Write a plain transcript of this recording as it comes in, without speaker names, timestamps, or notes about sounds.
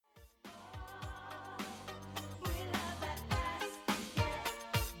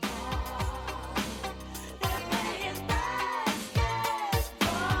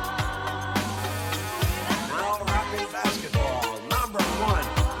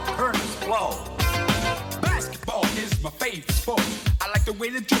floor. Basketball is my favorite sport. I like the way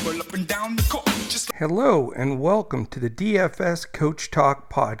they dribble up and down the court. Hello and welcome to the DFS Coach Talk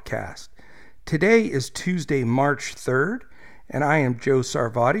podcast. Today is Tuesday, March 3rd, and I am Joe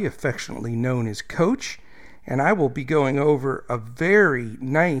Sarvati, affectionately known as Coach, and I will be going over a very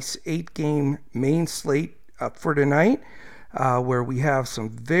nice 8-game main slate for tonight, where we have some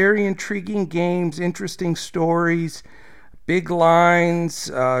very intriguing games, interesting stories, big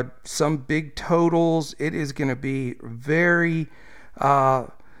lines, some big totals. It is going to be very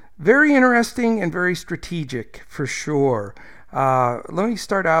interesting and very strategic for sure. Let me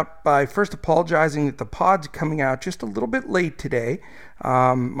start out by first apologizing that the pod's coming out just a little bit late today.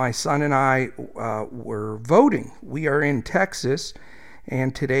 My son and I were voting. We are in Texas,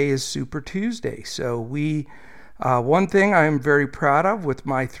 and today is Super Tuesday. So one thing I am very proud of with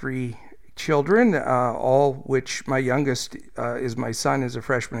my 3 children, all which my youngest is my son, is a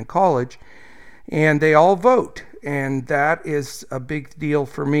freshman in college, and they all vote. And that is a big deal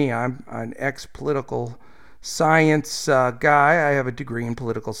for me. I'm an ex-political science guy. I have a degree in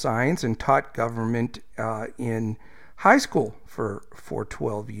political science and taught government in high school for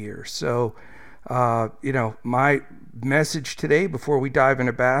 12 years. So, my message today before we dive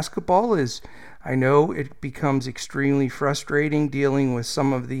into basketball is I know it becomes extremely frustrating dealing with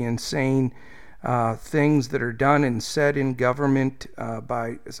some of the insane things that are done and said in government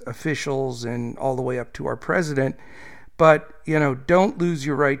by officials and all the way up to our president. But, don't lose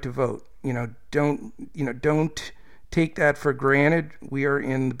your right to vote. Don't take that for granted. We are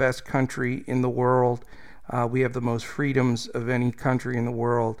in the best country in the world. We have the most freedoms of any country in the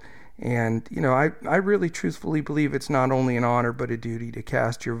world. And, I really truthfully believe it's not only an honor but a duty to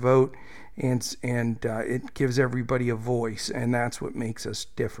cast your vote. And it gives everybody a voice, and that's what makes us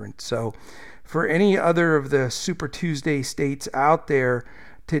different. So for any other of the Super Tuesday states out there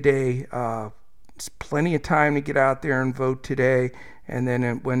today, it's plenty of time to get out there and vote today. And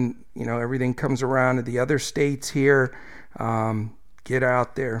then when, everything comes around to the other states here, get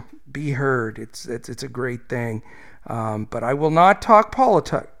out there, be heard. It's a great thing. But I will not talk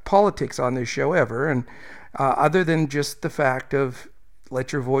politics on this show ever, and other than just the fact of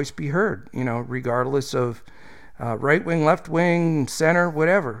let your voice be heard, regardless of right wing, left wing, center,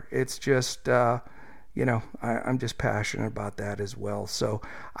 whatever. It's just, I'm just passionate about that as well. So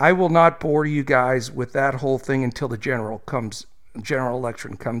I will not bore you guys with that whole thing until the general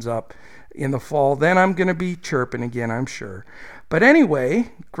election comes up in the fall. Then I'm going to be chirping again, I'm sure. But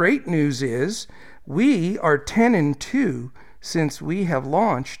anyway, great news is we are 10-2 since we have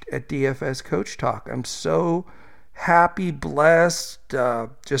launched at DFS Coach Talk. I'm so happy, blessed,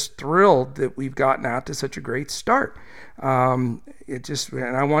 just thrilled that we've gotten out to such a great start. And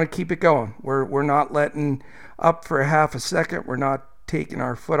I want to keep it going. We're not letting up for a half a second. We're not taking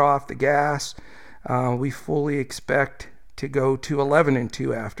our foot off the gas. We fully expect to go to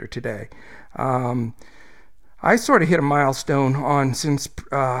 11-2 after today. I sort of hit a milestone since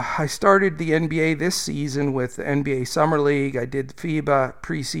I started the NBA this season with the NBA Summer League. I did FIBA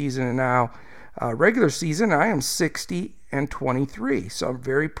preseason and now regular season. I am 60-23, so I'm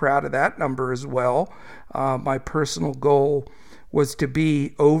very proud of that number as well. My personal goal was to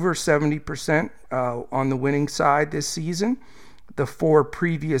be over 70% on the winning side this season. The 4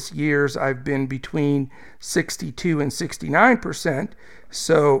 previous years, I've been between 62 and 69%.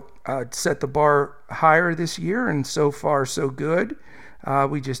 So set the bar higher this year, and so far so good.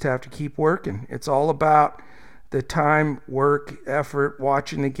 We just have to keep working. It's all about the time, work, effort,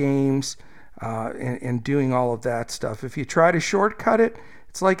 watching the games, and doing all of that stuff. If you try to shortcut it,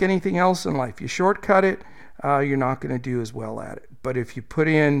 it's like anything else in life. You shortcut it, you're not going to do as well at it. But if you put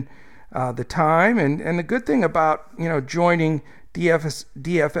in the time, and the good thing about joining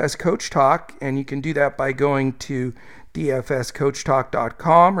DFS Coach Talk, and you can do that by going to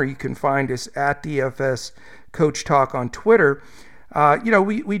dfscoachtalk.com, or you can find us at DFS Coach Talk on Twitter.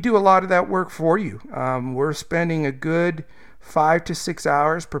 We do a lot of that work for you. We're spending a good 5 to 6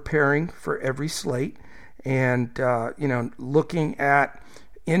 hours preparing for every slate, and looking at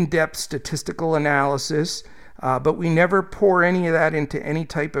in-depth statistical analysis. But we never pour any of that into any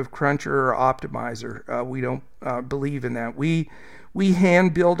type of cruncher or optimizer. We don't believe in that. We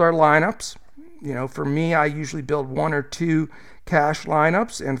hand build our lineups. For me, I usually build 1 or 2 cash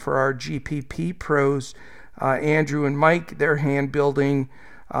lineups, and for our GPP pros, Andrew and Mike, they're hand building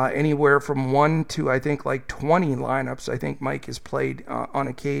anywhere from 1 to I think like 20 lineups. I think Mike has played on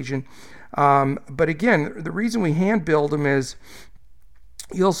occasion. But again, the reason we hand build them is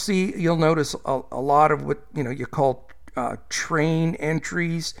you'll notice a lot of what you call train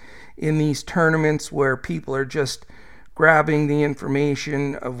entries in these tournaments, where people are just grabbing the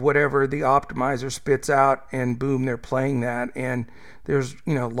information of whatever the optimizer spits out, and boom, they're playing that. And there's,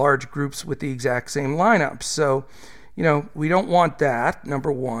 large groups with the exact same lineup. So, we don't want that,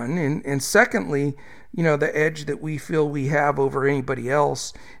 number one. And secondly, the edge that we feel we have over anybody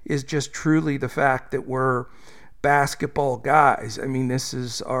else is just truly the fact that we're basketball guys. I mean, this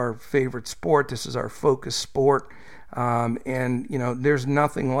is our favorite sport. This is our focus sport. And there's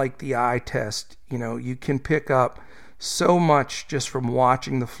nothing like the eye test. You can pick up so much just from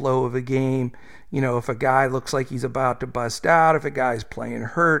watching the flow of a game. If a guy looks like he's about to bust out, if a guy's playing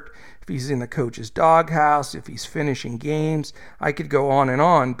hurt, if he's in the coach's doghouse, if he's finishing games, I could go on and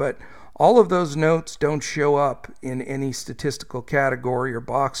on. But all of those notes don't show up in any statistical category or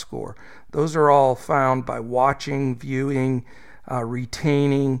box score. Those are all found by watching, viewing,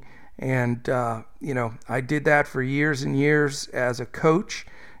 retaining. And, I did that for years and years as a coach,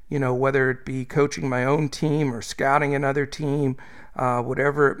 whether it be coaching my own team or scouting another team,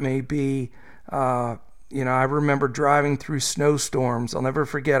 whatever it may be. I remember driving through snowstorms. I'll never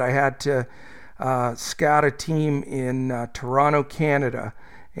forget, I had to scout a team in Toronto, Canada,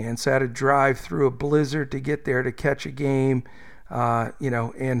 and so I had to drive through a blizzard to get there to catch a game,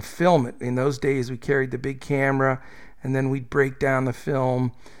 and film it. In those days, we carried the big camera, and then we'd break down the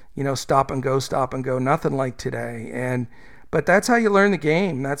film, stop and go, nothing like today. But that's how you learn the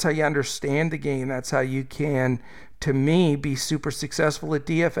game. That's how you understand the game. That's how you can, to me, be super successful at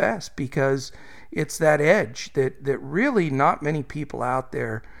DFS, because it's that edge that really not many people out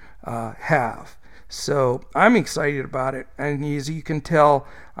there have. So I'm excited about it. And as you can tell,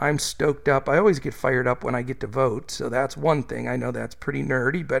 I'm stoked up. I always get fired up when I get to vote. So that's one thing. I know that's pretty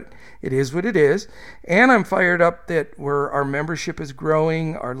nerdy, but it is what it is. And I'm fired up that our membership is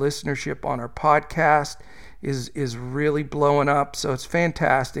growing. Our listenership on our podcast is really blowing up. So it's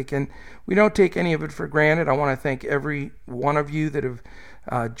fantastic. And we don't take any of it for granted. I want to thank every one of you that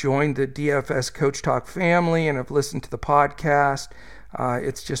have joined the DFS Coach Talk family and have listened to the podcast.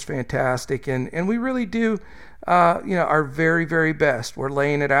 It's just fantastic. And we really do, our very, very best. We're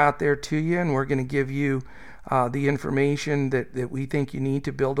laying it out there to you, and we're going to give you the information that we think you need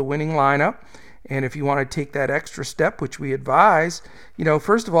to build a winning lineup. And if you want to take that extra step, which we advise,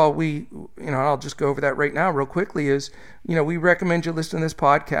 first of all, I'll just go over that right now real quickly, is, we recommend you listen to this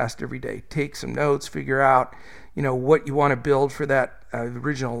podcast every day. Take some notes, figure out, what you want to build for that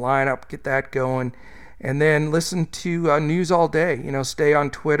original lineup, get that going. And then listen to news all day. Stay on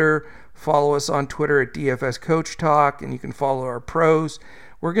Twitter. Follow us on Twitter at DFS Coach Talk, and you can follow our pros.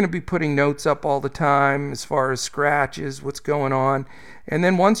 We're going to be putting notes up all the time as far as scratches, what's going on. And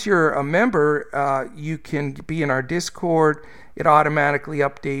then once you're a member, you can be in our Discord. It automatically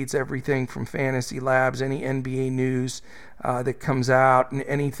updates everything from Fantasy Labs, any NBA news that comes out, and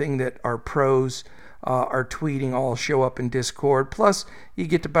anything that our pros are tweeting all show up in Discord. Plus, you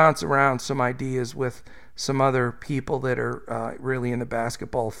get to bounce around some ideas with some other people that are really in the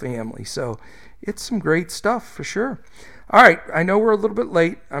basketball family. So it's some great stuff for sure. All right, I know we're a little bit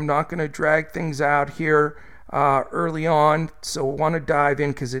late. I'm not going to drag things out here early on, so I want to dive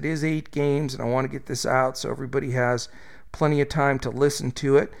in because it is 8 games, and I want to get this out so everybody has plenty of time to listen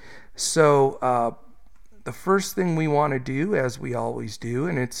to it. So the first thing we want to do, as we always do,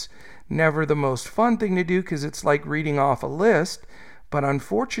 and it's never the most fun thing to do because it's like reading off a list, but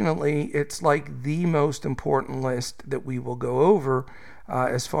unfortunately it's like the most important list that we will go over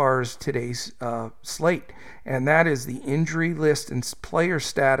as far as today's slate, and that is the injury list and player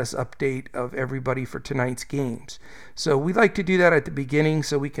status update of everybody for tonight's games. So we like to do that at the beginning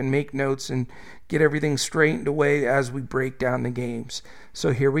so we can make notes and get everything straightened away as we break down the games.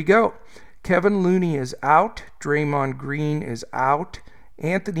 So here we go. Kevin Looney is out. Draymond Green is out.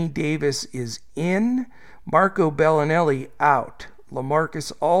 Anthony Davis is in. Marco Bellinelli out.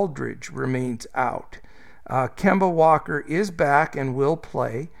 LaMarcus Aldridge remains out. Kemba Walker is back and will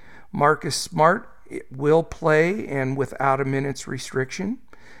play. Marcus Smart will play and without a minutes restriction.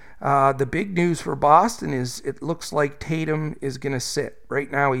 The big news for Boston is it looks like Tatum is going to sit. Right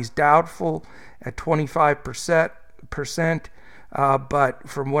now he's doubtful at 25%, but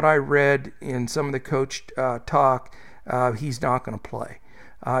from what I read in some of the coach talk, he's not going to play.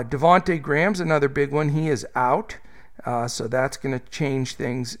 Devontae Graham's another big one. He is out. So that's going to change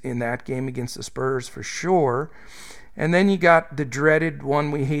things in that game against the Spurs for sure. And then you got the dreaded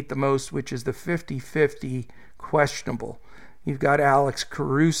one we hate the most, which is the 50-50 questionable. You've got Alex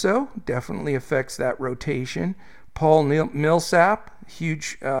Caruso, definitely affects that rotation. Paul Millsap,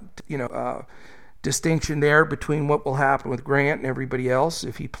 huge distinction there between what will happen with Grant and everybody else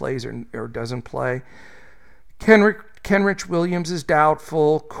if he plays or doesn't play. Kenrich Williams is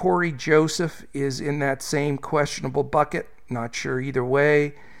doubtful. Corey Joseph is in that same questionable bucket. Not sure either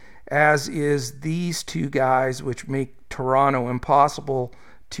way, as is these two guys, which make Toronto impossible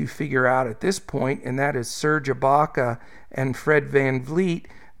to figure out at this point, and that is Serge Ibaka and Fred VanVleet.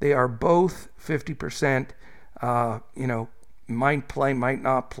 They are both 50%, might play, might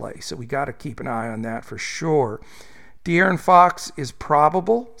not play. So we got to keep an eye on that for sure. De'Aaron Fox is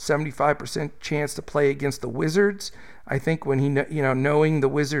probable, 75% chance to play against the Wizards. I think when he, knowing the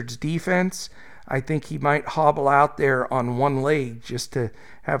Wizards' defense, I think he might hobble out there on one leg just to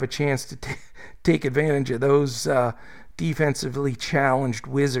have a chance to take advantage of those defensively challenged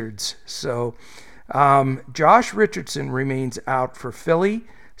Wizards. So Josh Richardson remains out for Philly.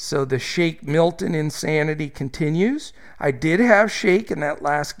 So the Shake Milton insanity continues. I did have Shake in that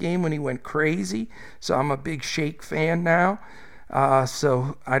last game when he went crazy, so I'm a big Shake fan now.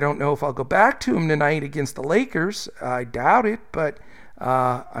 So I don't know if I'll go back to him tonight against the Lakers. I doubt it, but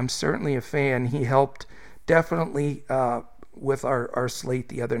I'm certainly a fan. He helped definitely with our slate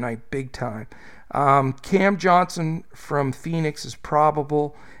the other night, big time. Cam Johnson from Phoenix is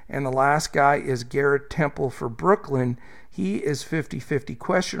probable, and the last guy is Garrett Temple for Brooklyn. He is 50-50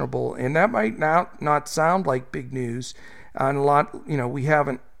 questionable, and that might not sound like big news. And a lot, we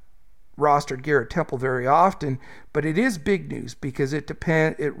haven't rostered Garrett Temple very often, but it is big news because it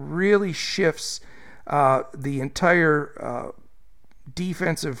really shifts the entire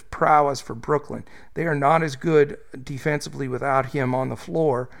defensive prowess for Brooklyn. They are not as good defensively without him on the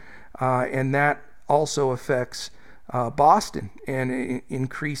floor, and that also affects Boston and it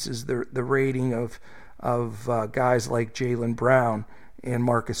increases the rating of guys like Jaylen Brown and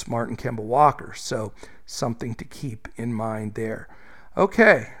Marcus Smart and Kemba Walker. So something to keep in mind there.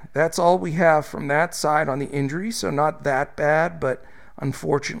 Okay, that's all we have from that side on the injury. So not that bad, but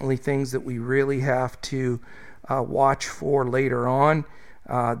unfortunately things that we really have to watch for later on.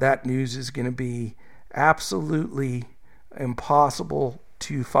 That news is going to be absolutely impossible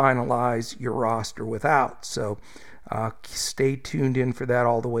to finalize your roster without. So stay tuned in for that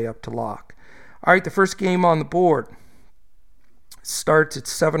all the way up to lock. All right, the first game on the board starts at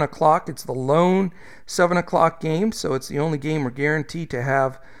 7 o'clock. It's the lone 7 o'clock game, so it's the only game we're guaranteed to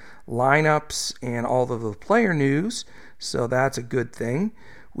have lineups and all of the player news, so that's a good thing.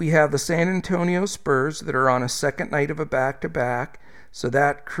 We have the San Antonio Spurs that are on a second night of a back-to-back, so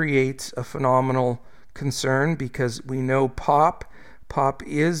that creates a phenomenal concern because we know Pop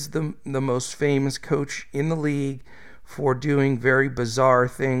is the most famous coach in the league for doing very bizarre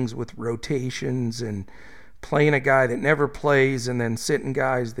things with rotations and playing a guy that never plays and then sitting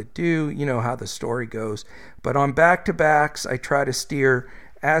guys that do. You know how the story goes. But on back-to-backs, I try to steer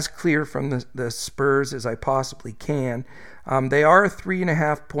as clear from the Spurs as I possibly can. They are a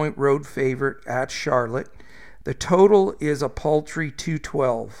 3.5-point road favorite at Charlotte. The total is a paltry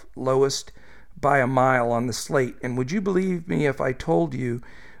 212, lowest by a mile on the slate. And would you believe me if I told you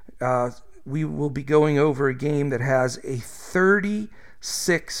we will be going over a game that has a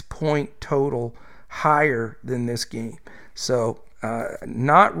 36-point total higher than this game. So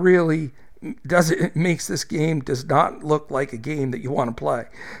not really makes this game does not look like a game that you want to play.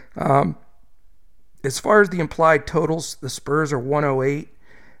 As far as the implied totals, the Spurs are 108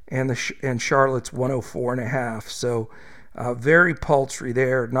 and Charlotte's 104.5. So very paltry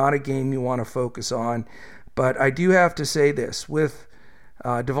there. Not a game you want to focus on. But I do have to say this. With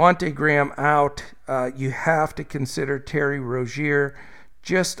Devontae Graham out, you have to consider Terry Rozier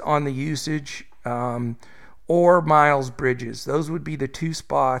just on the usage, or Miles Bridges. Those would be the two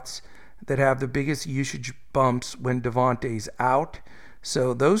spots that have the biggest usage bumps when Devontae's out.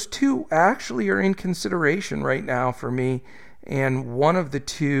 So those two actually are in consideration right now for me. And one of the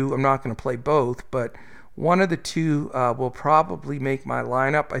two, I'm not going to play both, but one of the two will probably make my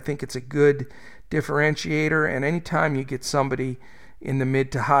lineup. I think it's a good differentiator, and anytime you get somebody in the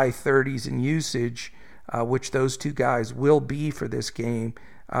mid to high 30s in usage, which those two guys will be for this game,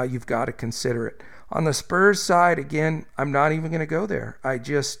 you've got to consider it. On the Spurs side, again, I'm not even going to go there. I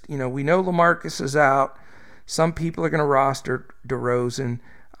just, we know LaMarcus is out. Some people are going to roster DeRozan.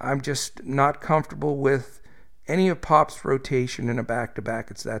 I'm just not comfortable with any of Pop's rotation in a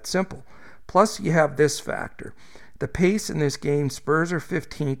back-to-back. It's that simple. Plus, you have this factor. The pace in this game, Spurs are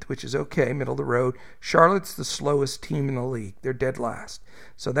 15th, which is okay, middle of the road. Charlotte's the slowest team in the league. They're dead last.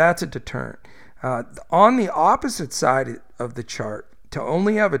 So that's a deterrent. On the opposite side of the chart, to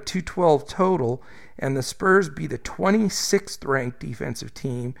only have a 212 total and the Spurs be the 26th ranked defensive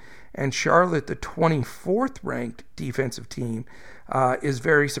team and Charlotte the 24th ranked defensive team is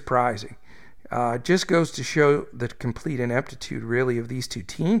very surprising. Just goes to show the complete ineptitude, really, of these two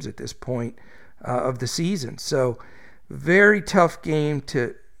teams at this point of the season. So very tough game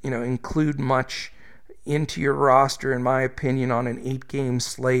to, include much into your roster, in my opinion, on an 8-game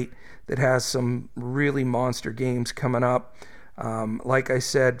slate that has some really monster games coming up. Like I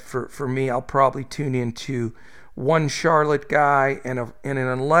said, for me, I'll probably tune into one Charlotte guy, and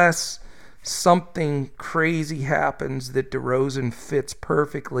unless something crazy happens that DeRozan fits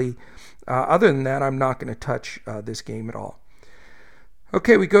perfectly, other than that, I'm not going to touch this game at all.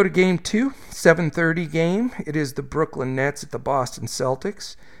 Okay, we go to game 2, 7:30 game. It is the Brooklyn Nets at the Boston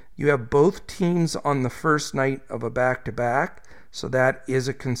Celtics. You have both teams on the first night of a back-to-back, so that is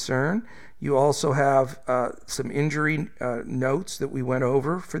a concern. You also have some injury notes that we went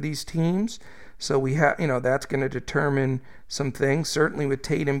over for these teams. So we have, that's going to determine some things. Certainly with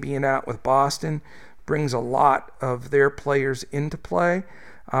Tatum being out with Boston, brings a lot of their players into play.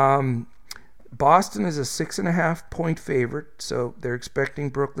 Boston is a 6.5-point favorite, so they're expecting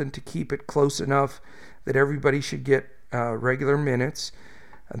Brooklyn to keep it close enough that everybody should get regular minutes.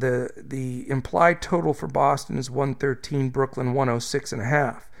 The implied total for Boston is 113, Brooklyn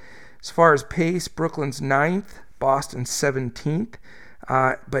 106.5. As far as pace, Brooklyn's 9th, Boston's 17th.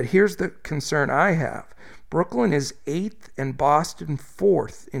 But here's the concern I have. Brooklyn is 8th and Boston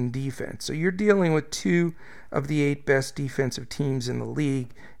 4th in defense. So you're dealing with 2 of the 8 best defensive teams in the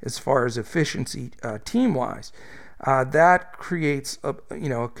league as far as efficiency team-wise. That creates a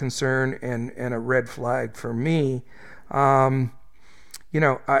concern and a red flag for me. I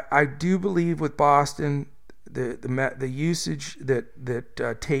do believe with Boston, the usage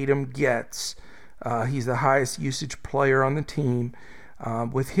that Tatum gets, he's the highest usage player on the team.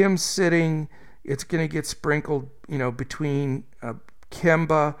 With him sitting, it's going to get sprinkled, between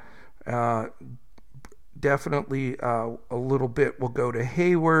Kemba. Definitely a little bit will go to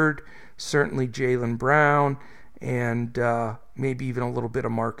Hayward, certainly Jaylen Brown, and maybe even a little bit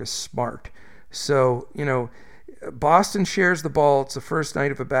of Marcus Smart. So, Boston shares the ball. It's the first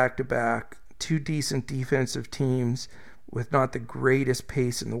night of a back-to-back. 2 decent defensive teams with not the greatest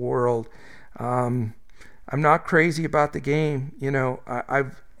pace in the world. I'm not crazy about the game.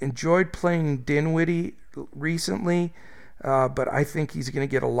 I've enjoyed playing Dinwiddie recently, but I think he's going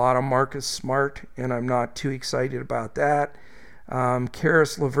to get a lot of Marcus Smart, and I'm not too excited about that.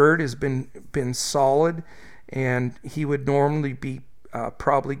 Karis LeVert has been solid, and he would normally be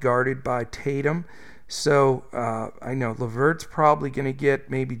probably guarded by Tatum. So I know LeVert's probably going to get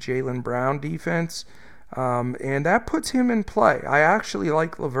maybe Jaylen Brown defense, and that puts him in play. I actually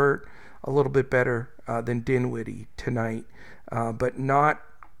like LeVert a little bit better than Dinwiddie tonight, but not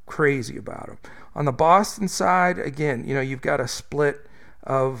crazy about him. On the Boston side, again, you've got a split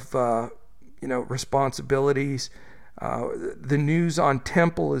of responsibilities. The news on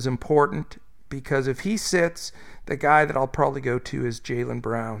Temple is important because if he sits, the guy that I'll probably go to is Jaylen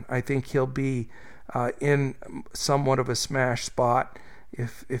Brown. I think he'll be in somewhat of a smash spot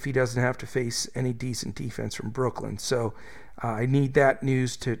if he doesn't have to face any decent defense from Brooklyn. So I need that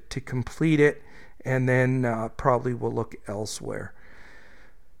news to complete it, and then probably we'll look elsewhere.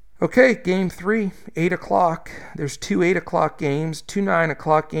 Okay, game 3, 8 o'clock. There's 2 8 o'clock games, 2 9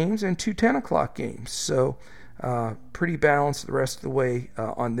 o'clock games, and 2 10 o'clock games. So pretty balanced the rest of the way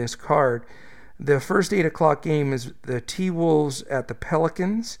on this card. The first 8 o'clock game is the T-Wolves at the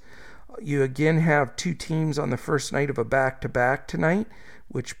Pelicans. You again have 2 teams on the first night of a back-to-back tonight,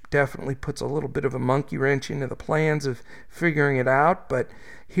 which definitely puts a little bit of a monkey wrench into the plans of figuring it out. But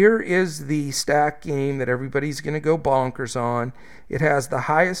here is the stack game that everybody's going to go bonkers on. It has the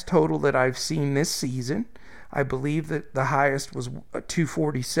highest total that I've seen this season. I believe that the highest was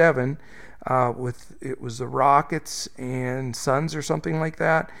 247. It was the Rockets and Suns or something like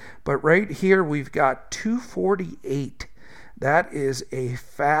that. But right here we've got 248. That is a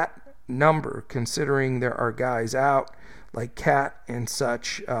fat number considering there are guys out like Cat and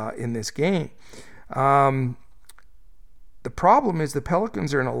such in this game. The problem is the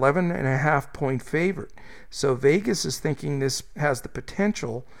Pelicans are an 11.5-point favorite. So Vegas is thinking this has the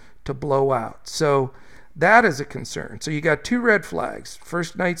potential to blow out. So that is a concern. So you got 2 red flags.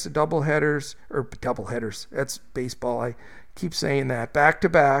 First night's a doubleheaders. That's baseball. I keep saying that.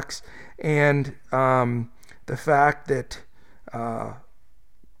 Back-to-backs. And the fact that,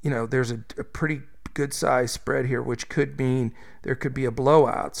 there's a pretty good size spread here, which could mean there could be a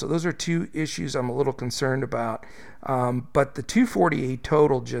blowout. So those are 2 issues I'm a little concerned about. But the 248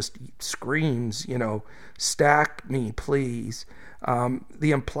 total just screams, stack me, please.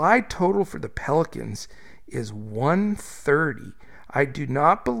 The implied total for the Pelicans is 130. I do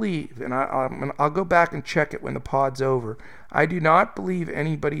not believe, and I'll go back and check it when the pod's over. I do not believe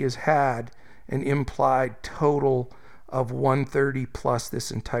anybody has had an implied total of 130 plus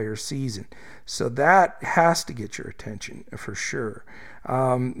this entire season. So that has to get your attention for sure.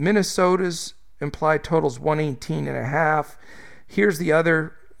 Minnesota's implied total's 118.5. Here's the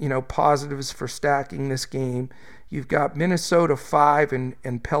other, positives for stacking this game. You've got Minnesota 5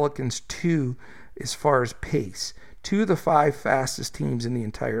 and Pelicans 2 as far as pace. 2 of the 5 fastest teams in the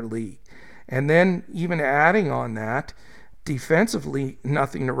entire league. And then even adding on that, defensively,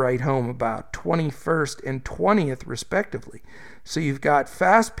 nothing to write home about. 21st and 20th, respectively. So you've got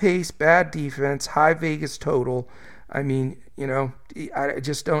fast pace, bad defense, high Vegas total. I mean, I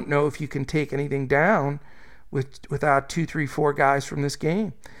just don't know if you can take anything down without 2, 3, 4 guys from this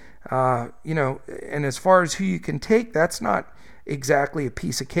game. And as far as who you can take, that's not exactly a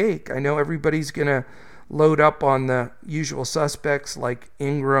piece of cake. I know everybody's going to load up on the usual suspects like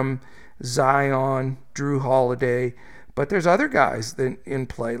Ingram, Zion, Drew Holiday, but there's other guys that in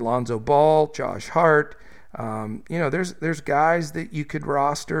play. Lonzo Ball, Josh Hart. There's guys that you could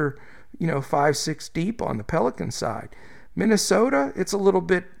roster, 5, 6 deep on the Pelican side. Minnesota, it's a little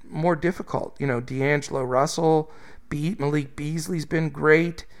bit more difficult. D'Angelo Russell, Malik Beasley's been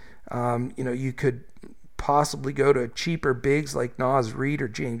great. You could possibly go to cheaper bigs like Naz Reid or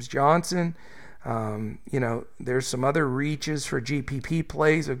James Johnson. There's some other reaches for GPP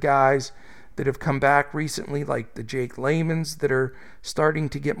plays of guys that have come back recently, like the Jake Laymans that are starting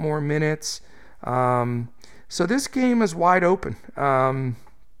to get more minutes. So this game is wide open.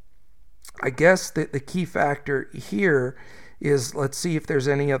 I guess that the key factor here is, let's see if there's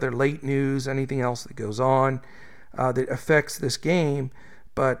any other late news, anything else that goes on that affects this game.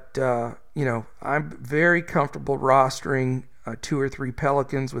 But, I'm very comfortable rostering 2 or 3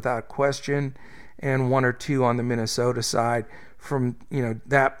 Pelicans without question, and 1 or 2 on the Minnesota side from,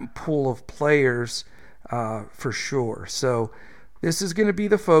 that pool of players for sure. So this is going to be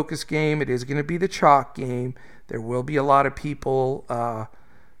the focus game. It is going to be the chalk game. There will be a lot of people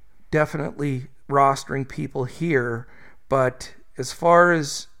definitely rostering people here. But as far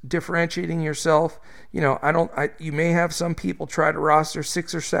as differentiating yourself, you may have some people try to roster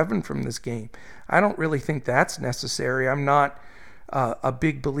 6 or 7 from this game. I don't really think that's necessary. I'm not a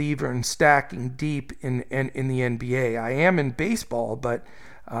big believer in stacking deep in the NBA. I am in baseball, but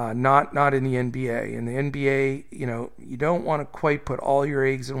not in the NBA. In the NBA, you don't want to quite put all your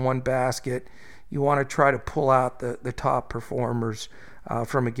eggs in one basket. You want to try to pull out the top performers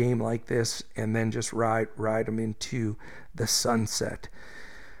from a game like this, and then just ride them into the sunset.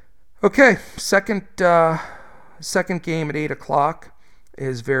 Okay, second game at 8 o'clock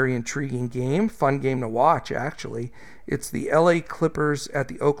is a very intriguing game, fun game to watch actually. It's the LA Clippers at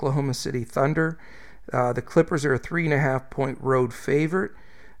the Oklahoma City Thunder. The Clippers are a 3.5 point road favorite.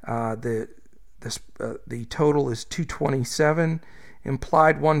 The total is 227.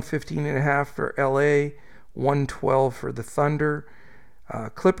 Implied 115.5 for LA, 112 for the Thunder.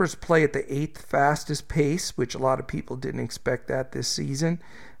 Clippers play at the 8th fastest pace, which a lot of people didn't expect that this season.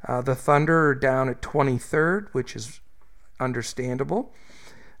 The Thunder are down at 23rd, which is understandable.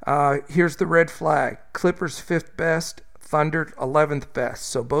 Here's the red flag. Clippers 5th best, Thunder 11th best.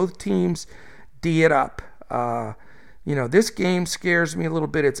 So both teams D it up. This game scares me a little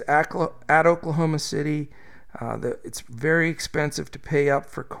bit. It's at Oklahoma City. It's very expensive to pay up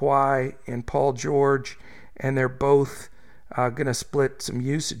for Kawhi and Paul George, and they're both going to split some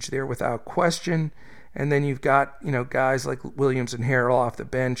usage there without question. And then you've got, guys like Williams and Harrell off the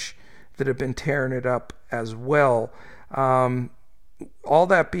bench that have been tearing it up as well. All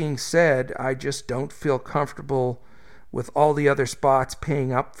that being said, I just don't feel comfortable with all the other spots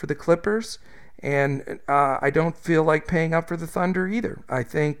paying up for the Clippers. And I don't feel like paying up for the Thunder either. I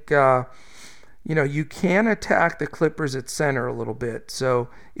think, you can attack the Clippers at center a little bit. So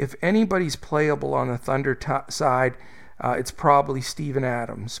if anybody's playable on the Thunder side, it's probably Steven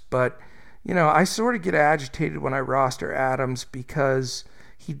Adams. But, I sort of get agitated when I roster Adams because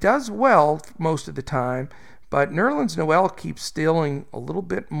he does well most of the time, but Nerlens Noel keeps stealing a little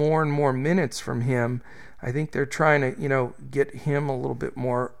bit more and more minutes from him. I think they're trying to, get him a little bit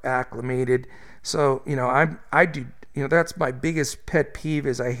more acclimated. So, I do, that's my biggest pet peeve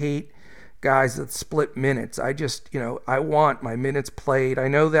is I hate guys that split minutes. I just, I want my minutes played. I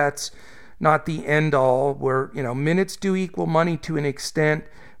know that's not the end all where, minutes do equal money to an extent,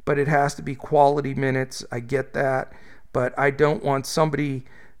 but it has to be quality minutes. I get that, but I don't want somebody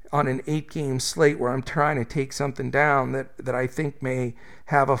on an 8-game slate where I'm trying to take something down that I think may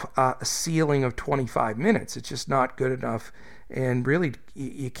have a ceiling of 25 minutes. It's just not good enough, and really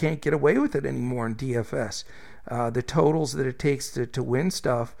you can't get away with it anymore in DFS. The totals that it takes to win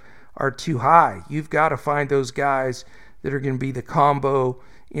stuff are too high. You've got to find those guys that are going to be the combo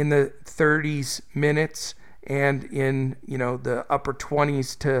in the 30s minutes and in, the upper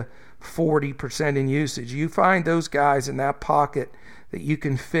 20s to 40% in usage. You find those guys in that pocket that you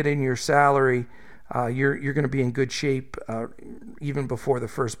can fit in your salary, you're going to be in good shape even before the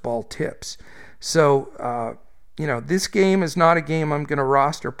first ball tips. So, this game is not a game I'm going to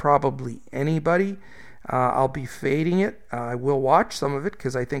roster probably anybody. I'll be fading it. I will watch some of it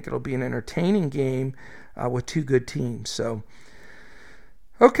because I think it'll be an entertaining game with two good teams. So,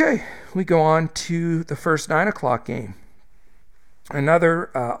 okay, we go on to the first 9 o'clock game. Another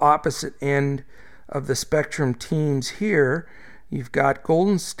opposite end of the spectrum teams here. You've got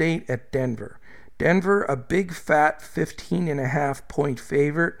Golden State at Denver. Denver, a big fat 15.5 point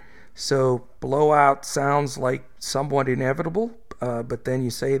favorite. So blowout sounds like somewhat inevitable, but then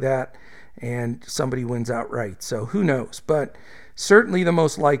you say that and somebody wins outright. So who knows? But certainly the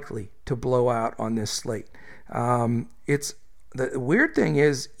most likely to blow out on this slate. It's the weird thing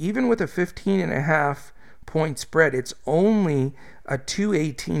is, even with a 15.5 point spread, it's only a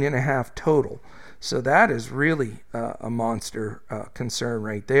 218.5 total. So that is really a monster concern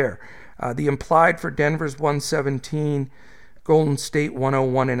right there. The implied for Denver's 117, Golden State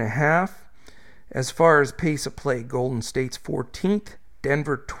 101.5. As far as pace of play, Golden State's 14th,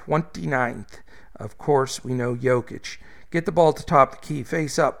 Denver 29th. Of course, we know Jokic. Get the ball at the top of the key,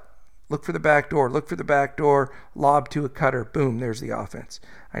 face up, look for the back door, lob to a cutter, boom, there's the offense.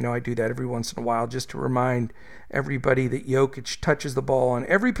 I know I do that every once in a while just to remind everybody that Jokic touches the ball on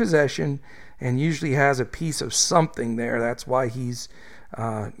every possession and usually has a piece of something there. That's why he's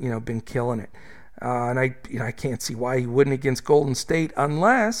been killing it. And I can't see why he wouldn't against Golden State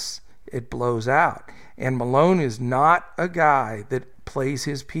unless it blows out. And Malone is not a guy that plays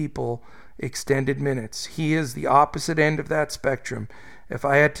his people extended minutes. He is the opposite end of that spectrum. If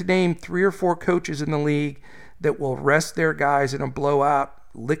I had to name 3 or 4 coaches in the league that will rest their guys in a blowout,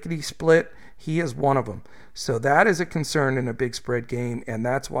 lickety split, he is one of them. So that is a concern in a big spread game, and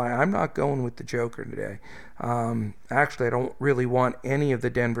that's why I'm not going with the Joker today. Actually, I don't really want any of the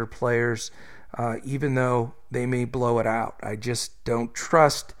Denver players, even though they may blow it out. I just don't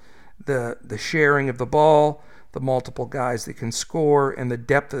trust the sharing of the ball, the multiple guys that can score, and the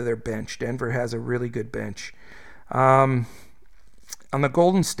depth of their bench. Denver has a really good bench. On the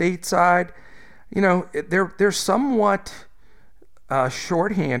Golden State side, they're somewhat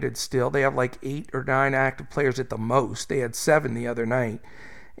shorthanded still. They have like 8 or 9 active players at the most. They had 7 the other night.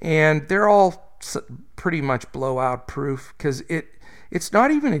 And they're all pretty much blowout proof because it's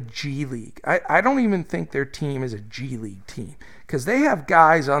not even a G League. I don't even think their team is a G League team because they have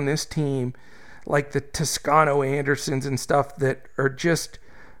guys on this team like the Toscano Andersons and stuff that are just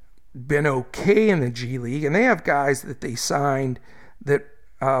been okay in the G League. And they have guys that they signed that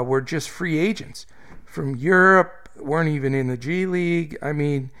were just free agents from Europe, weren't even in the G League. I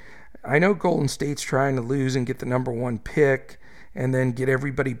mean, I know Golden State's trying to lose and get the number 1 pick and then get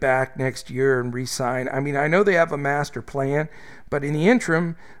everybody back next year and re-sign. I mean, I know they have a master plan, but in the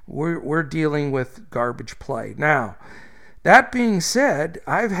interim, we're dealing with garbage play. Now, that being said,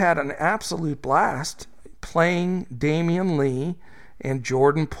 I've had an absolute blast playing Damian Lee and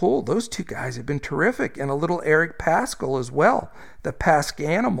Jordan Poole. Those 2 guys have been terrific, and a little Eric Paschall as well. The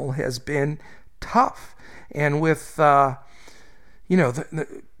Pascanimal has been tough. And with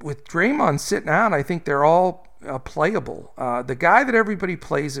with Draymond sitting out, I think they're all playable. The guy that everybody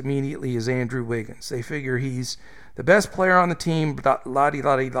plays immediately is Andrew Wiggins. They figure he's the best player on the team,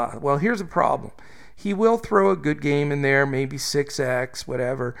 la-di-la-di-la. Well, here's the problem. He will throw a good game in there, maybe 6X,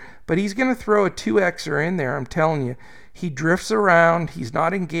 whatever, but he's going to throw a 2Xer in there, I'm telling you. He drifts around. He's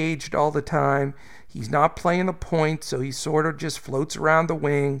not engaged all the time. He's not playing the point, so he sort of just floats around the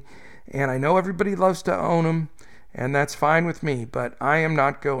wing. And I know everybody loves to own him, and that's fine with me, but I am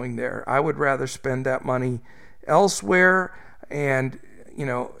not going there. I would rather spend that money elsewhere, and,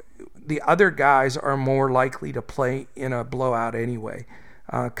 the other guys are more likely to play in a blowout anyway.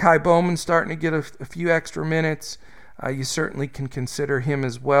 Kai Bowman's starting to get a few extra minutes. You certainly can consider him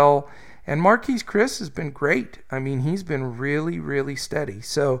as well. And Marquise Chris has been great. I mean, he's been really, really steady.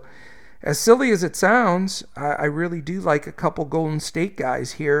 So, as silly as it sounds, I really do like a couple Golden State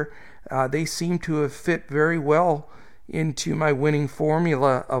guys here. They seem to have fit very well into my winning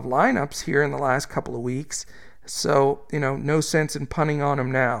formula of lineups here in the last couple of weeks. So, no sense in punting on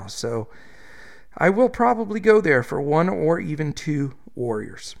them now. So, I will probably go there for 1 or even 2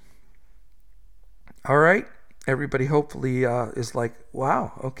 Warriors. All right. Everybody hopefully is like,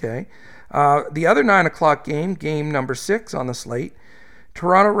 wow, okay. The other 9 o'clock game number 6 on the slate,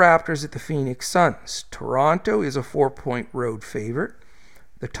 Toronto Raptors at the Phoenix Suns. Toronto is a 4-point road favorite.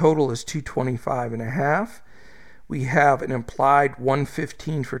 The total is 225.5. We have an implied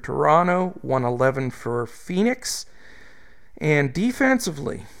 115 for Toronto, 111 for Phoenix. And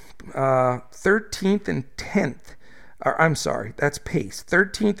defensively, 13th and 10th. I'm sorry, that's pace.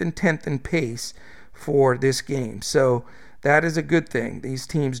 13th and 10th in pace for this game. So that is a good thing. These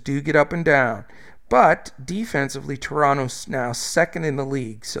teams do get up and down. But defensively, Toronto's now second in the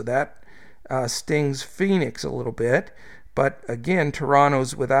league. So that stings Phoenix a little bit. But again,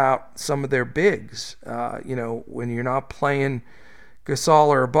 Toronto's without some of their bigs. When you're not playing Gasol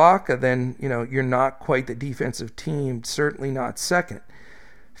or Ibaka, then, you're not quite the defensive team, certainly not second.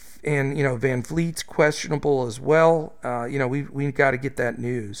 And, Van Vliet's questionable as well. We've got to get that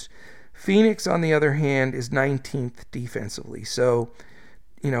news. Phoenix, on the other hand, is 19th defensively. So,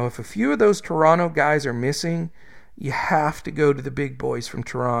 if a few of those Toronto guys are missing, you have to go to the big boys from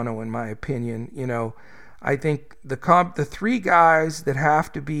Toronto, in my opinion. I think the three guys that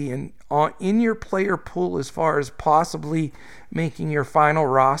have to be in your player pool as far as possibly making your final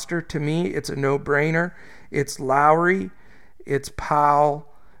roster, to me, it's a no-brainer. It's Lowry, it's Powell,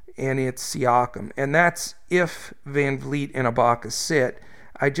 and it's Siakam. And that's if Van Vliet and Ibaka sit.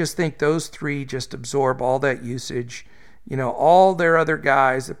 I just think those three just absorb all that usage. All their other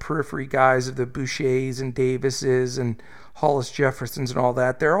guys, the periphery guys of the Bouchers and Davises and Hollis Jeffersons and all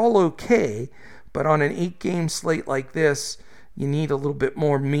that, they're all okay. But on an 8-game slate like this, you need a little bit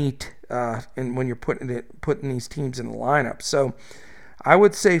more meat and when you're putting these teams in the lineup. So I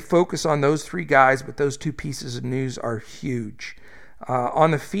would say focus on those three guys, but those two pieces of news are huge.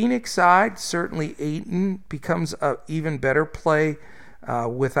 On the Phoenix side, certainly Ayton becomes an even better play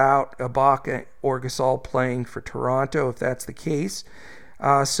without Ibaka or Gasol playing for Toronto, if that's the case.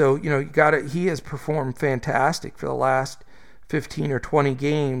 He has performed fantastic for the last 15 or 20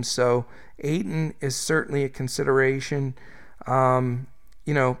 games. So Ayton is certainly a consideration. Toronto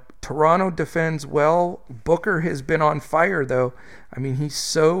defends well. Booker has been on fire, though. I mean, he's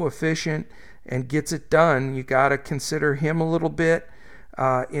so efficient and gets it done. You got to consider him a little bit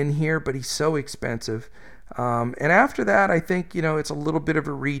in here, but he's so expensive. And after that, I think, it's a little bit of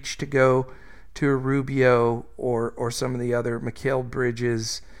a reach to go to a Rubio or some of the other Mikal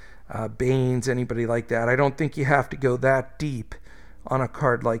Bridges, Baines, anybody like that. I don't think you have to go that deep on a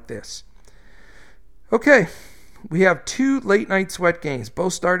card like this. Okay, we have two late-night sweat games.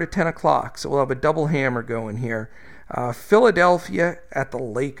 Both start at 10 o'clock, so we'll have a double hammer going here. Philadelphia at the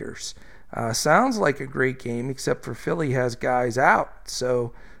Lakers. Sounds like a great game, except for Philly has guys out,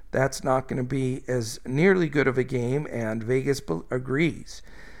 so that's not going to be as nearly good of a game, and Vegas agrees.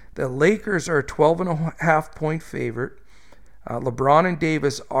 The Lakers are a 12.5-point favorite. LeBron and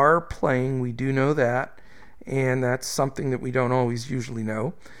Davis are playing. We do know that, and that's something that we don't always usually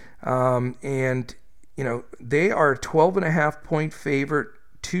know. They are a 12.5-point favorite,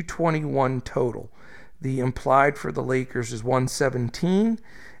 221 total. The implied for the Lakers is 117,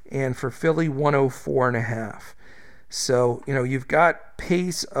 and for Philly, 104.5. So, you've got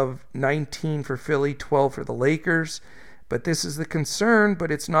pace of 19 for Philly, 12 for the Lakers. But this is the concern,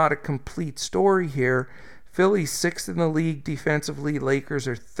 but it's not a complete story here. Philly's 6th in the league defensively. Lakers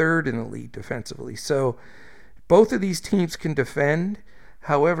are 3rd in the league defensively. So both of these teams can defend.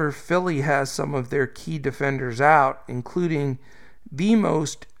 However, Philly has some of their key defenders out, including the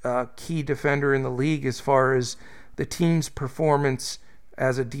most key defender in the league as far as the team's performance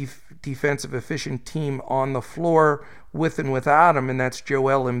as a defensive efficient team on the floor with and without him, and that's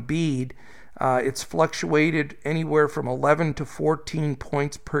Joel Embiid. It's fluctuated anywhere from 11 to 14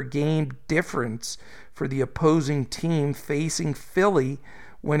 points per game difference for the opposing team facing Philly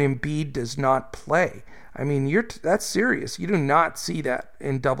when Embiid does not play. I mean, that's serious. You do not see that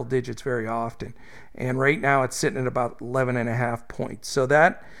in double digits very often. And right now it's sitting at about 11.5 points. So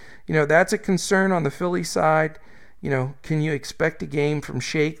that, that's a concern on the Philly side. Can you expect a game from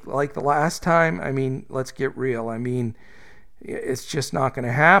Shake like the last time? I mean, let's get real. I mean, it's just not going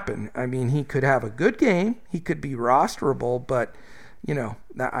to happen. I mean, he could have a good game. He could be rosterable, but,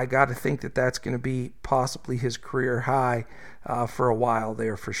 I got to think that that's going to be possibly his career high for a while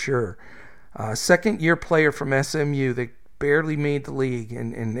there for sure. Second-year player from SMU that barely made the league,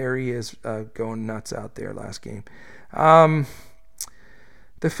 and there he is going nuts out there last game.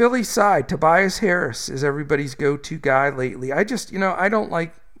 The Philly side, Tobias Harris is everybody's go-to guy lately. I just, I don't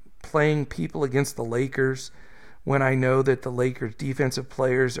like playing people against the Lakers when I know that the Lakers defensive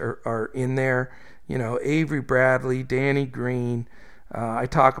players are in there. Avery Bradley, Danny Green. I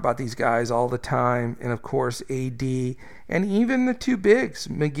talk about these guys all the time. And, of course, AD. And even the two bigs,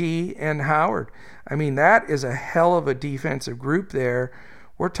 McGee and Howard. I mean, that is a hell of a defensive group there.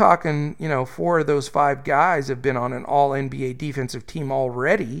 We're talking, 4 of those 5 guys have been on an all-NBA defensive team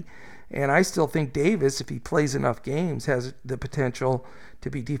already. And I still think Davis, if he plays enough games, has the potential to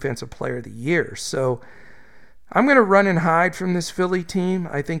be Defensive Player of the Year. So I'm going to run and hide from this Philly team.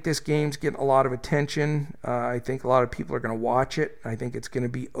 I think this game's getting a lot of attention. I think a lot of people are going to watch it. I think it's going to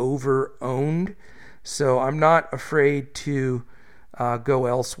be over-owned. So I'm not afraid to go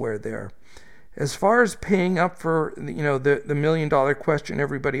elsewhere there. As far as paying up for, the $1 million question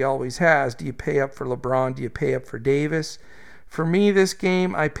everybody always has, do you pay up for LeBron? Do you pay up for Davis? For me, this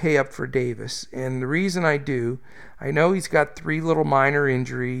game, I pay up for Davis. And the reason I do, I know he's got 3 little minor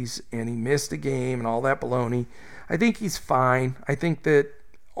injuries and he missed a game and all that baloney. I think he's fine. I think that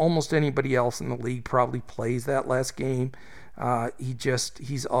almost anybody else in the league probably plays that last game.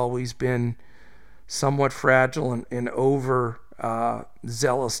 He's always been somewhat fragile and over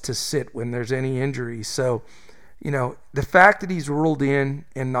zealous to sit when there's any injuries. So, the fact that he's ruled in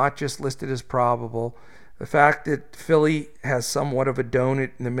and not just listed as probable, the fact that Philly has somewhat of a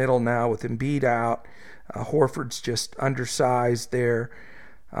donut in the middle now with Embiid out, Horford's just undersized there,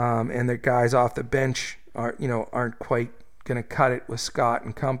 and the guys off the bench aren't quite going to cut it with Scott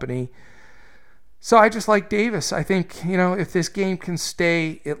and company. So I just like Davis. I think, if this game can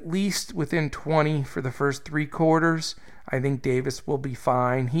stay at least within 20 for the first 3 quarters, I think Davis will be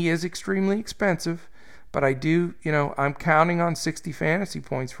fine. He is extremely expensive, but I do, I'm counting on 60 fantasy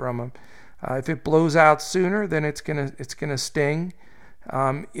points from him. If it blows out sooner, then it's gonna sting.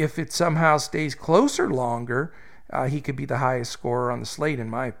 If it somehow stays closer longer, he could be the highest scorer on the slate, in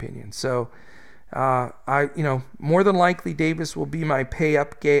my opinion. So, more than likely, Davis will be my pay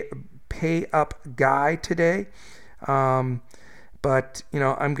up guy today. But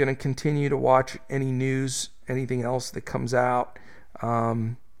I'm going to continue to watch any news, anything else that comes out,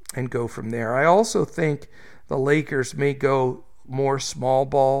 and go from there. I also think the Lakers may go more small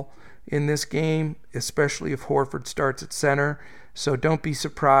ball in this game, especially if Horford starts at center. So don't be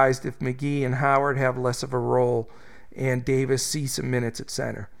surprised if McGee and Howard have less of a role and Davis sees some minutes at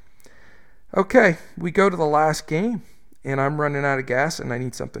center. Okay, we go to the last game, and I'm running out of gas and I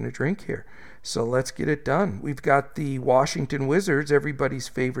need something to drink here. So let's get it done. We've got the Washington Wizards, everybody's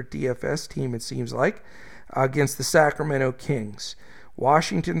favorite DFS team, it seems like, against the Sacramento Kings.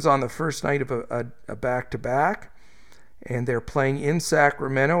 Washington's on the first night of a back-to-back, and they're playing in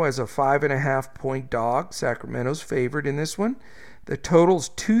Sacramento as a 5.5-point dog. Sacramento's favored in this one. The total's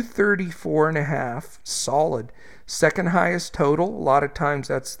 234.5, solid. Second highest total. A lot of times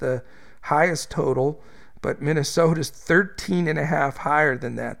that's the highest total, but Minnesota's 13.5 higher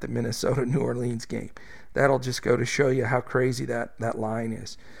than that, the Minnesota-New Orleans game. That'll just go to show you how crazy that line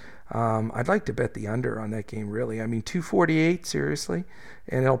is. I'd like to bet the under on that game, really. I mean, 248, seriously,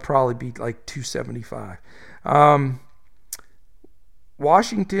 and it'll probably be like 275.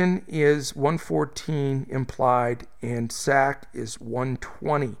 Washington is 114 implied, and Sac is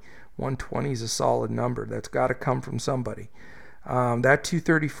 120. 120 is a solid number. That's got to come from somebody. That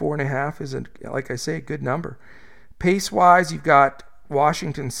 234.5 is, like I say, a good number. Pace-wise, you've got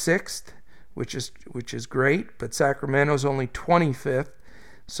Washington 6th, which is great, but Sacramento's only 25th,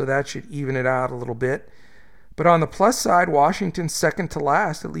 so that should even it out a little bit. But on the plus side, Washington's second to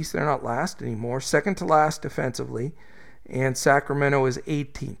last. At least they're not last anymore. Second to last defensively. And Sacramento is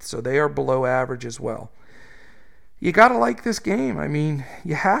 18th, so they are below average as well. You got to like this game. I mean,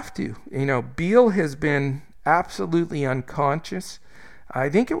 you have to. Beal has been absolutely unconscious. I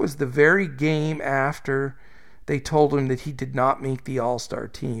think it was the very game after they told him that he did not make the All-Star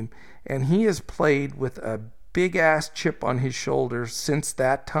team, and he has played with a big-ass chip on his shoulder since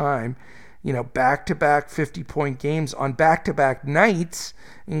that time. Back-to-back 50-point games on back-to-back nights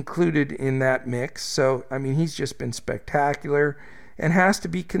included in that mix. So, I mean, he's just been spectacular and has to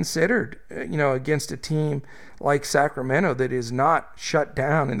be considered, against a team like Sacramento that is not shut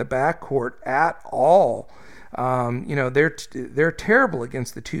down in the backcourt at all. They're terrible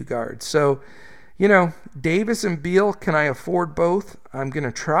against the two guards. So, Davis and Beal, can I afford both? I'm going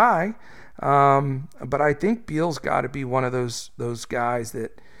to try. But I think Beal's got to be one of those guys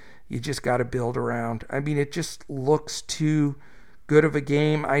that you just got to build around. I mean, it just looks too good of a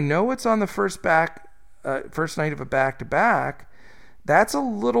game. I know it's on the first night of a back-to-back. That's a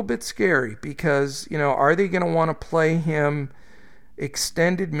little bit scary because, are they going to want to play him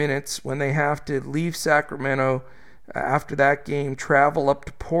extended minutes when they have to leave Sacramento after that game, travel up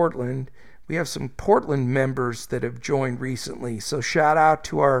to Portland? We have some Portland members that have joined recently, so shout out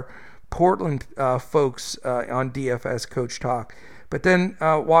to our Portland folks on DFS Coach Talk. But then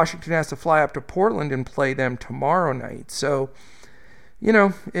Washington has to fly up to Portland and play them tomorrow night. So,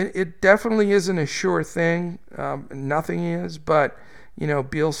 it definitely isn't a sure thing. Nothing is, but,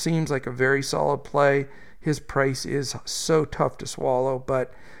 Beal seems like a very solid play. His price is so tough to swallow,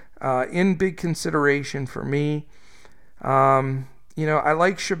 but in big consideration for me. I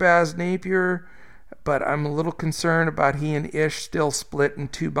like Shabazz Napier, but I'm a little concerned about he and Ish still splitting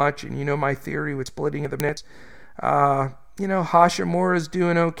too much. And my theory with splitting of the minutes. Hashimura's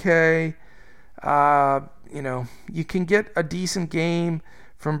doing okay. You can get a decent game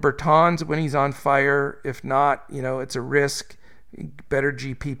from Bertans when he's on fire. If not, it's a risk. Better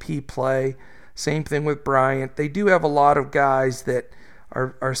GPP play. Same thing with Bryant. They do have a lot of guys that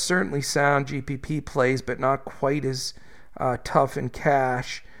are certainly sound GPP plays, but not quite as tough in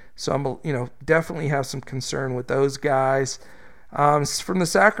cash. So I'm, definitely have some concern with those guys. From the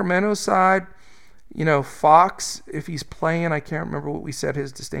Sacramento side, Fox, if he's playing, I can't remember what we said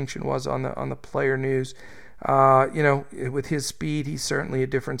his distinction was on the player news. With his speed, he's certainly a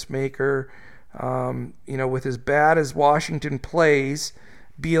difference maker. With as bad as Washington plays,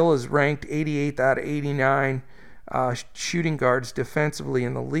 Beal is ranked 88th out of 89 shooting guards defensively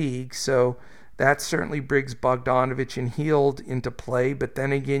in the league. So that certainly brings Bogdanovic and Hield into play. But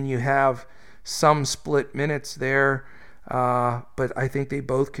then again, you have some split minutes there. But I think they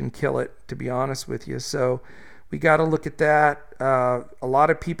both can kill it, to be honest with you. So we got to look at that. A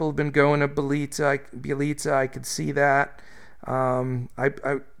lot of people have been going to Bjelica. I could see that.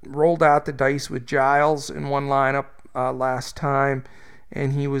 I rolled out the dice with Giles in one lineup last time,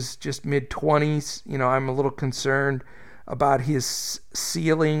 and he was just mid-20s. I'm a little concerned about his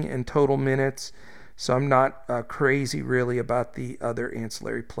ceiling and total minutes, so I'm not crazy really about the other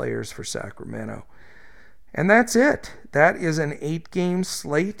ancillary players for Sacramento. And that's it. That is an 8-game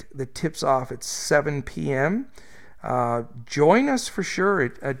slate that tips off at 7 p.m. Join us for sure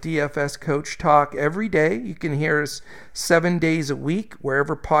at DFS Coach Talk every day. You can hear us 7 days a week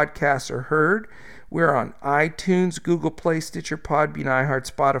wherever podcasts are heard. We're on iTunes, Google Play, Stitcher, Podbean,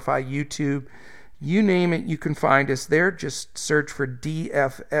 iHeart, Spotify, YouTube. You name it, you can find us there. Just search for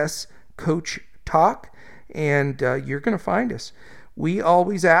DFS Coach Talk, and you're going to find us. We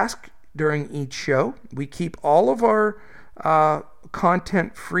always ask during each show. We keep all of our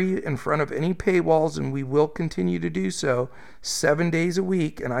content free in front of any paywalls, and we will continue to do so 7 days a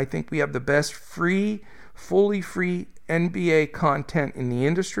week. And I think we have the best fully free NBA content in the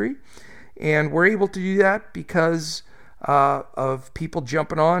industry. And we're able to do that because of people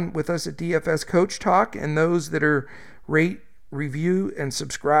jumping on with us at DFS Coach Talk, and those that are rate, review, and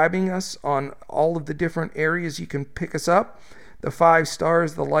subscribing us on all of the different areas you can pick us up. The 5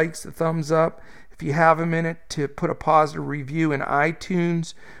 stars, the likes, the thumbs up. If you have a minute to put a positive review in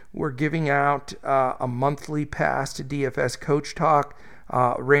iTunes, we're giving out a monthly pass to DFS Coach Talk,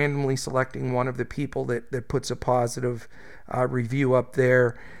 randomly selecting one of the people that puts a positive review up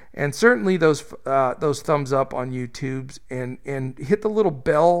there. And certainly those thumbs up on YouTube, and hit the little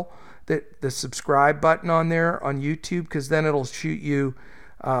bell, the subscribe button on there on YouTube, because then it'll shoot you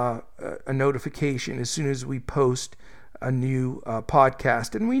a notification as soon as we post a new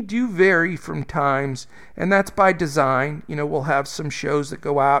podcast. And we do vary from times, and that's by design. We'll have some shows that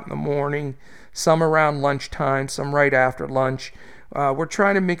go out in the morning, some around lunchtime, some right after lunch. We're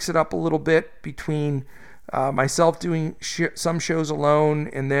trying to mix it up a little bit between myself doing some shows alone,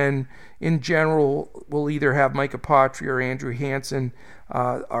 and then in general we'll either have Micah Patry or Andrew Hansen,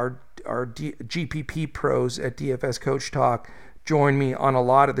 our GPP pros at DFS Coach Talk, join me on a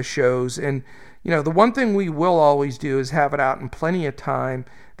lot of the shows. And the one thing we will always do is have it out in plenty of time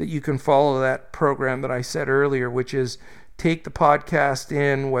that you can follow that program that I said earlier, which is take the podcast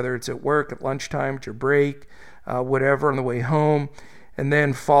in, whether it's at work, at lunchtime, at your break, whatever, on the way home, and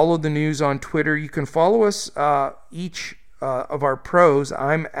then follow the news on Twitter. You can follow us, each of our pros.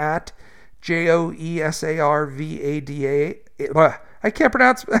 I'm at JOESARVADA. I can't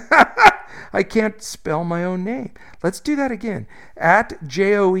pronounce... I can't spell my own name. Let's do that again. At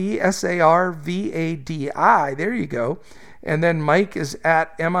JOESARVADI. There you go. And then Mike is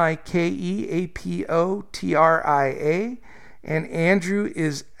at MIKEAPOTRIA. And Andrew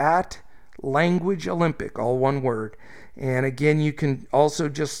is at Language Olympic, all one word. And again, you can also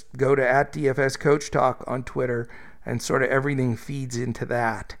just go to at DFS Coach Talk on Twitter, and sort of everything feeds into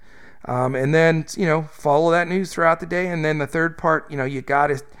that. And then, follow that news throughout the day. And then the third part, you got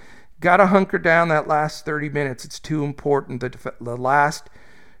to hunker down that last 30 minutes. It's too important. The last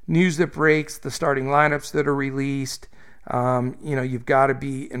news that breaks, the starting lineups that are released, you've got to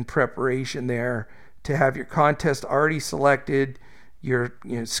be in preparation there to have your contest already selected, your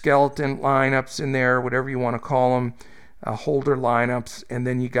skeleton lineups in there, whatever you want to call them, holder lineups, and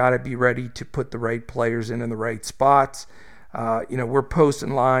then you got to be ready to put the right players in the right spots. We're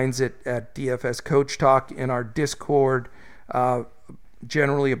posting lines at DFS Coach Talk in our Discord,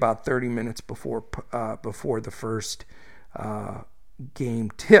 generally about 30 minutes before the first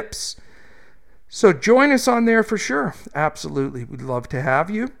game tips. So join us on there for sure. Absolutely. We'd love to have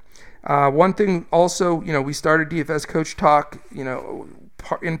you. One thing also, we started DFS Coach Talk,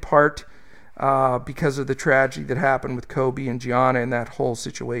 in part because of the tragedy that happened with Kobe and Gianna and that whole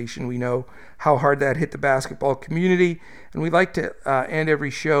situation. We know how hard that hit the basketball community, and we like to end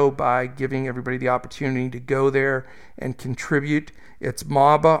every show by giving everybody the opportunity to go there and contribute. It's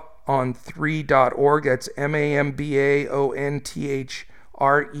mambaon3.org. That's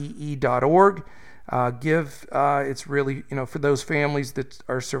MAMBAONTHREE.org. It's really, for those families that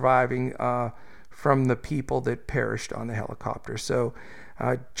are surviving from the people that perished on the helicopter. So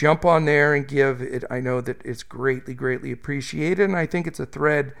jump on there and give it. I know that it's greatly, greatly appreciated, and I think it's a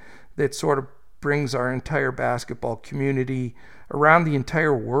thread that sort of brings our entire basketball community around the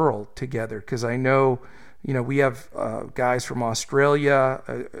entire world together, because I know, we have guys from Australia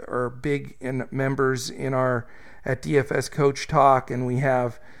are big members at DFS Coach Talk, and we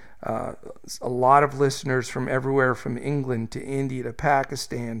have a lot of listeners from everywhere, from England to India to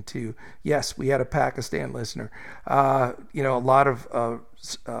Pakistan to, yes, we had a Pakistan listener, a lot of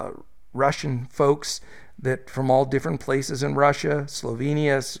Russian folks that from all different places in Russia,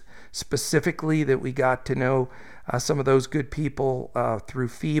 Slovenia specifically, that we got to know some of those good people through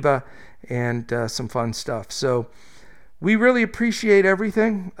FIBA and some fun stuff. So we really appreciate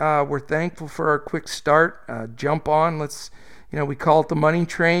everything. We're thankful for our quick start. Jump on. Let's, we call it the money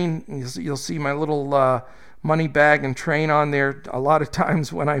train. You'll see my little money bag and train on there a lot of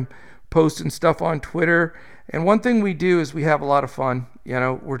times when I'm posting stuff on Twitter. And one thing we do is we have a lot of fun.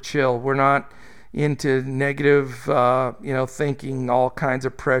 We're chill. We're not into negative, thinking, all kinds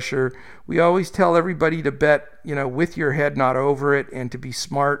of pressure. We always tell everybody to bet, with your head, not over it, and to be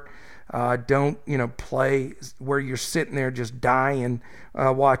smart. Don't, play where you're sitting there just dying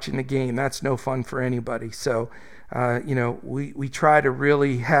watching the game. That's no fun for anybody. So, we try to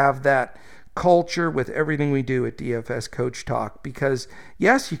really have that culture with everything we do at DFS Coach Talk, because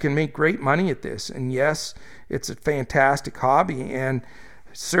yes, you can make great money at this, and yes, it's a fantastic hobby, and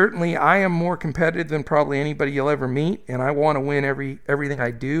certainly I am more competitive than probably anybody you'll ever meet, and I want to win everything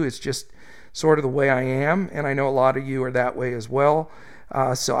I do. It's just sort of the way I am, and I know a lot of you are that way as well.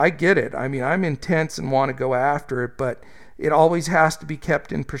 So I get it. I mean, I'm intense and want to go after it, but it always has to be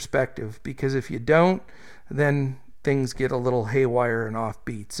kept in perspective, because if you don't, then things get a little haywire and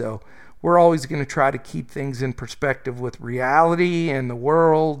offbeat. So we're always going to try to keep things in perspective with reality and the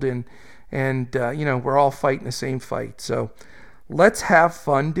world, and we're all fighting the same fight. So let's have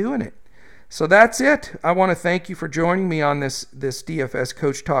fun doing it. So that's it. I want to thank you for joining me on this DFS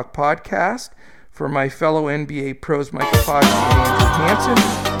Coach Talk podcast. For my fellow NBA pros, Michael Fox and Andrew Hansen,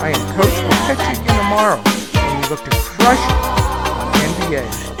 I am Coach. We'll catch you again tomorrow when we look to crush the NBA.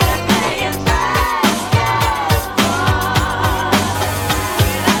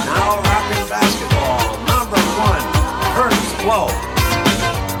 Now rapping basketball, number 1, Ernst Blow.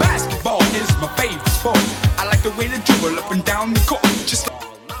 Basketball is my favorite sport. I like the way they dribble up and down the court. Just